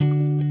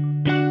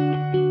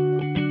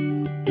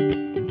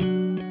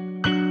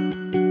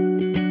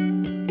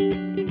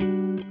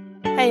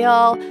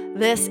y'all.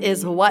 This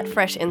is What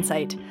Fresh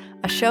Insight,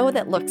 a show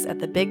that looks at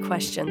the big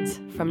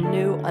questions from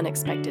new,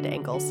 unexpected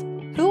angles.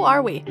 Who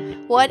are we?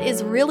 What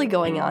is really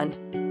going on?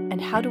 And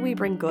how do we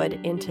bring good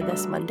into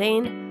this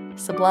mundane,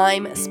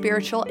 sublime,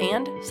 spiritual,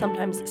 and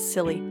sometimes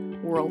silly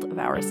world of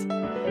ours?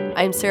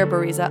 I'm Sarah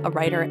Bariza, a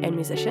writer and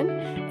musician,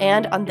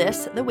 and on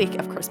this, the week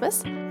of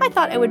Christmas, I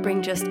thought I would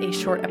bring just a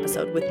short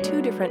episode with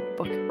 2 different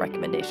book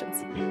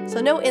recommendations.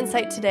 So no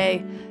insight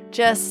today,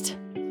 just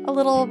a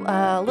little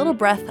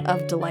breath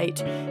of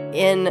delight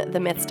in the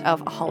midst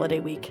of a holiday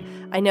week.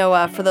 I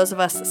know for those of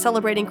us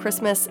celebrating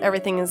Christmas,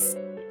 everything is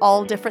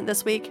all different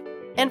this week.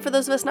 And for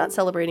those of us not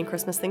celebrating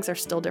Christmas, things are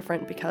still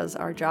different because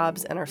our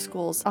jobs and our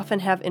schools often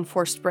have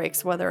enforced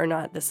breaks, whether or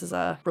not this is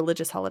a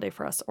religious holiday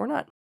for us or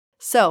not.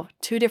 So,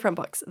 2 different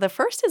books. The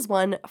first is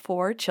one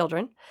for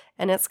children,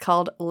 and it's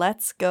called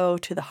Let's Go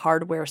to the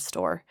Hardware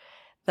Store.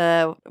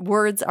 The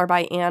words are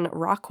by Anne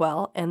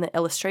Rockwell, and the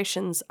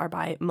illustrations are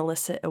by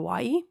Melissa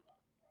Iwai.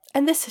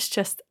 And this is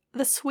just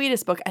the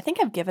sweetest book. I think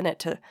I've given it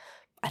to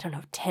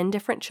 10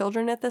 different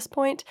children at this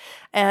point.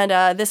 And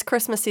this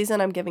Christmas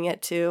season, I'm giving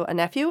it to a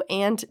nephew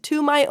and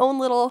to my own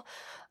little,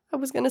 I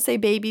was going to say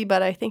baby,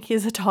 but I think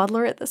he's a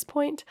toddler at this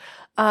point,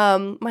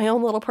 my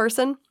own little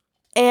person.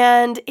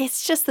 And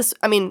it's just this,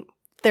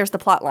 there's the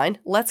plot line.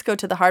 Let's go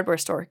to the hardware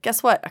store.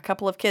 Guess what? A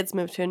couple of kids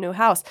moved to a new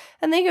house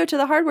and they go to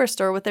the hardware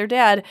store with their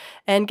dad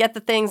and get the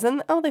things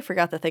and, they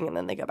forgot the thing and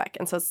then they go back.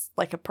 And so it's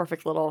like a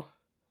perfect little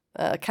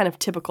kind of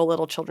typical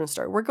little children's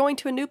story. We're going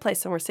to a new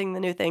place and we're seeing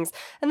the new things.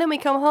 And then we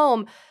come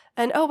home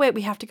and,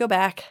 we have to go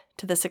back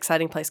to this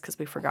exciting place because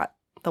we forgot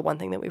the one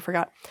thing that we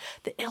forgot.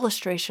 The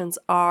illustrations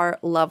are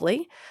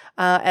lovely.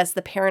 As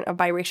the parent of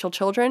biracial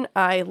children,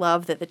 I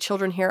love that the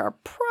children here are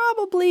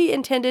probably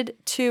intended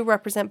to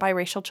represent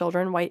biracial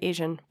children, white,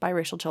 Asian,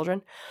 biracial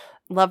children.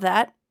 Love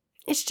that.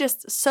 It's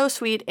just so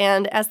sweet.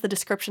 And as the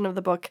description of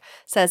the book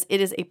says,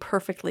 it is a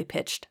perfectly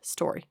pitched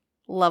story.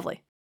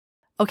 Lovely.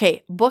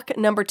 Okay, book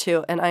number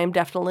 2, and I am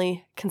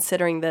definitely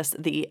considering this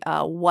the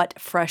What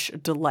Fresh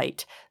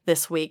Delight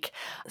this week.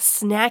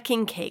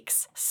 Snacking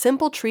Cakes,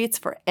 Simple Treats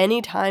for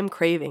Anytime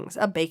Cravings,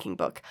 a baking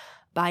book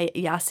by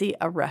Yassi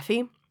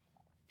Arefi.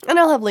 And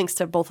I'll have links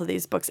to both of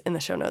these books in the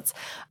show notes.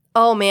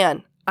 Oh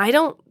man, I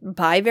don't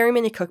buy very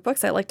many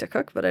cookbooks. I like to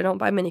cook, but I don't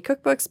buy many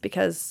cookbooks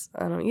because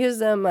I don't use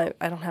them. I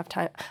don't have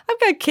time. I've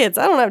got kids.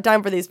 I don't have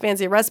time for these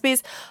fancy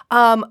recipes.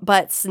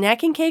 But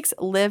Snacking Cakes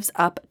lives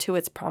up to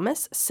its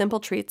promise.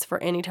 Simple treats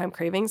for anytime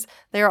cravings.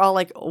 They're all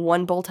like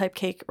one bowl type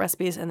cake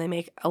recipes, and they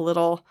make a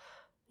little,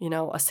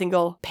 a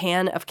single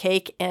pan of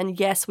cake. And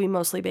yes, we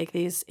mostly bake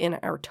these in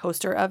our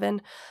toaster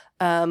oven,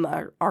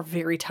 our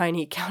very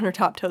tiny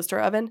countertop toaster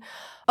oven.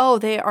 Oh,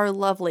 they are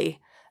lovely.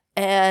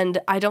 And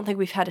I don't think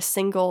we've had a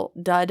single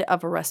dud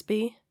of a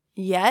recipe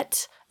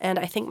yet. And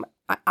I think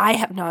I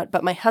have not,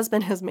 but my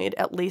husband has made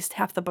at least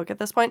half the book at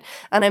this point.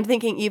 And I'm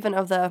thinking even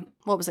of the,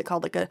 what was it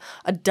called? Like a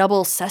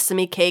double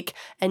sesame cake.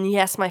 And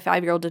yes, my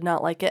 5-year-old did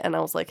not like it. And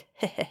I was like,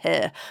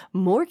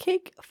 more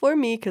cake for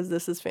me because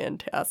this is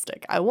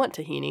fantastic. I want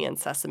tahini and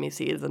sesame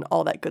seeds and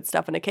all that good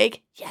stuff in a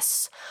cake.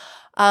 Yes.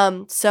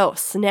 So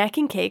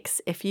Snacking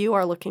Cakes, if you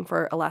are looking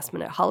for a last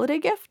minute holiday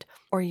gift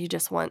or you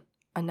just want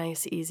a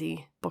nice,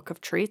 easy book of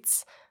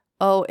treats.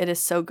 Oh, it is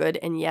so good.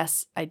 And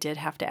yes, I did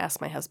have to ask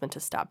my husband to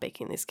stop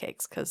baking these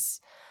cakes because,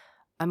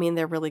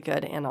 they're really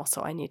good. And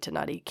also I need to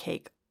not eat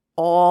cake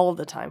all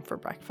the time for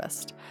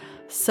breakfast.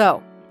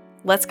 So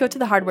let's go to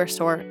the hardware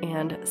store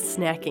and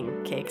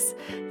Snacking Cakes.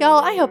 Y'all,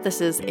 I hope this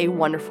is a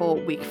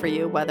wonderful week for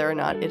you, whether or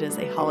not it is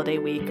a holiday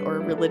week or a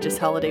religious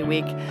holiday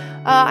week.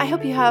 I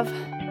hope you have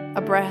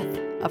a breath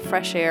of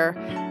fresh air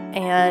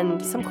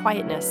and some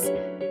quietness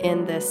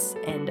in this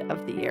end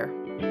of the year.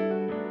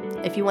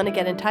 If you want to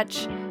get in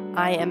touch,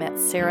 I am at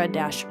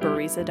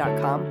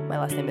sarah-bariza.com. My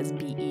last name is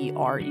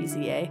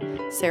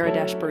Bereza,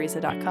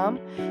 sarah-bariza.com.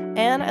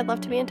 And I'd love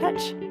to be in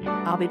touch.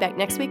 I'll be back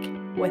next week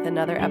with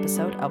another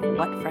episode of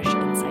What Fresh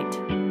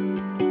Insight.